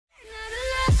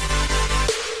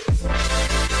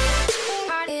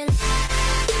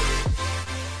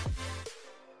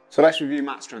So let's review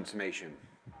Matt's transformation.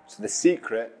 So the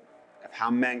secret of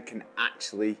how men can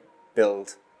actually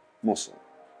build muscle.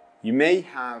 You may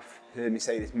have heard me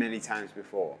say this many times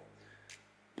before,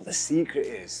 but the secret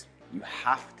is you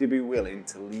have to be willing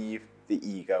to leave the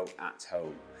ego at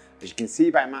home. As you can see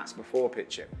by Matt's before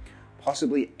picture,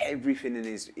 possibly everything in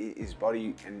his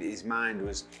body and his mind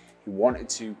was he wanted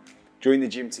to join the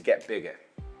gym to get bigger.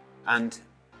 And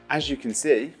as you can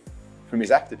see from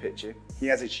his after picture, he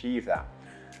has achieved that.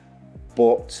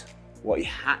 But what he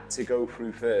had to go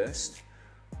through first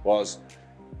was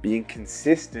being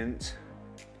consistent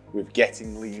with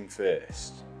getting lean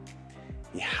first.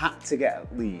 He had to get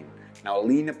lean. Now a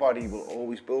leaner body will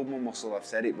always build more muscle, I've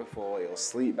said it before, it'll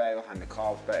sleep better, it'll handle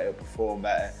carbs better, it'll perform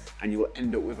better, and you'll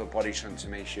end up with a body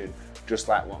transformation just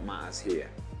like what Matt has here.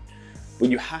 But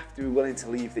you have to be willing to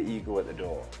leave the ego at the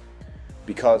door,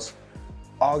 because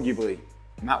arguably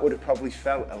Matt would have probably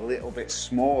felt a little bit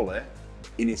smaller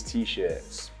in his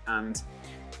t-shirts. And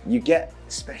you get,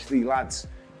 especially lads,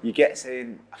 you get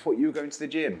saying, I thought you were going to the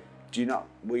gym.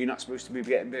 Were you not supposed to be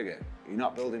getting bigger? You're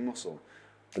not building muscle.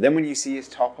 But then when you see his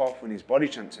top off and his body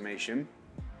transformation,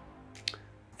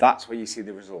 that's where you see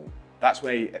the result. That's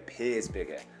where he appears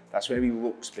bigger. That's where he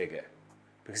looks bigger.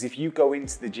 Because if you go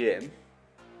into the gym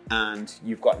and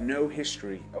you've got no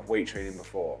history of weight training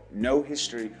before, no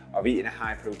history of eating a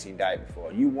high protein diet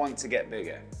before, you want to get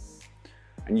bigger,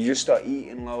 and you just start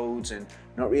eating loads and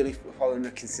not really following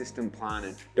a consistent plan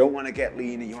and don't want to get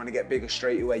leaner, you want to get bigger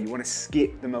straight away, you want to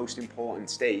skip the most important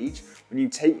stage, when you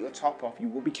take your top off, you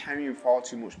will be carrying far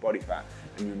too much body fat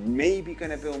and you're maybe going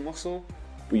to build muscle,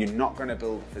 but you're not going to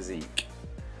build a physique.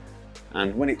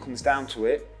 And when it comes down to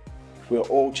it, if we're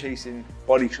all chasing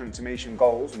body transformation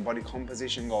goals and body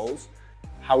composition goals,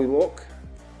 how we look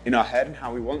in our head and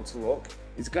how we want to look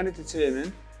is going to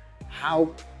determine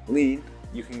how lean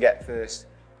you can get first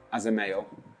as a male,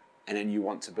 and then you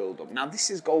want to build up. Now this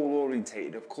is goal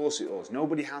orientated, of course it does.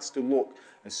 Nobody has to look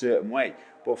a certain way.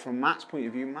 But from Matt's point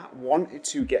of view, Matt wanted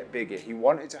to get bigger. He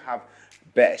wanted to have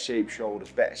better shaped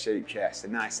shoulders, better shaped chest, a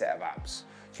nice set of abs.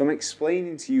 So I'm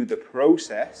explaining to you the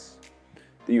process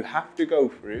that you have to go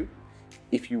through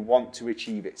if you want to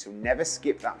achieve it. So never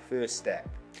skip that first step.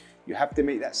 You have to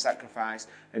make that sacrifice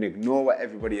and ignore what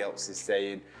everybody else is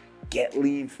saying. Get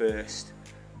lean first,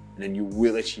 and then you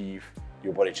will achieve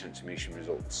your body transformation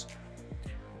results.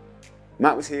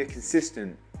 Matt was here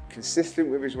consistent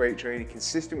with his weight training,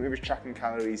 consistent with his tracking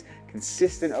calories,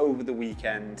 consistent over the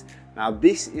weekend. Now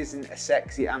this isn't a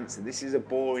sexy answer, this is a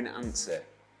boring answer,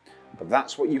 but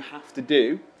that's what you have to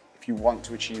do if you want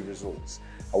to achieve results.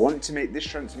 I wanted to make this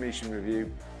transformation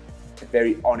review a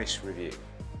very honest review.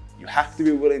 You have to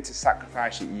be willing to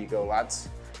sacrifice your ego, lads.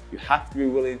 You have to be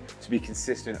willing to be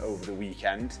consistent over the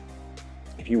weekend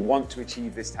if you want to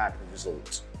achieve this type of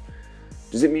result.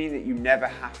 Does it mean that you never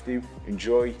have to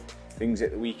enjoy things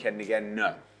at the weekend again?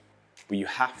 No. But you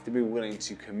have to be willing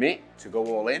to commit to go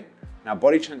all in. Now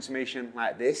body transformation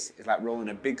like this is like rolling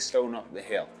a big stone up the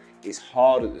hill. It's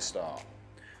hard at the start.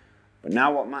 But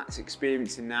now what Matt's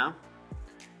experiencing now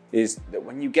is that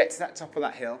when you get to that top of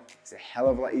that hill, it's a hell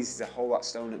of a lot easier to hold that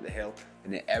stone at the hill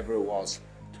than it ever was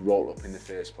to roll up in the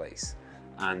first place.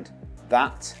 And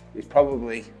that is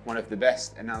probably one of the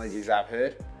best analogies I've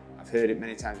heard. I've heard it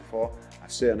many times before. I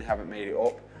certainly haven't made it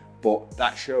up, but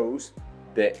that shows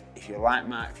that if you're like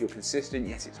Matt, if you're consistent,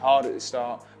 yes, it's hard at the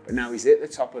start, but now he's at the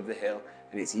top of the hill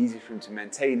and it's easy for him to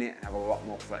maintain it and have a lot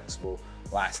more flexible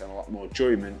lifestyle and a lot more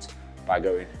enjoyment by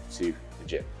going to the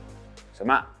gym. So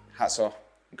Matt, hats off,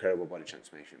 incredible body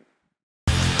transformation.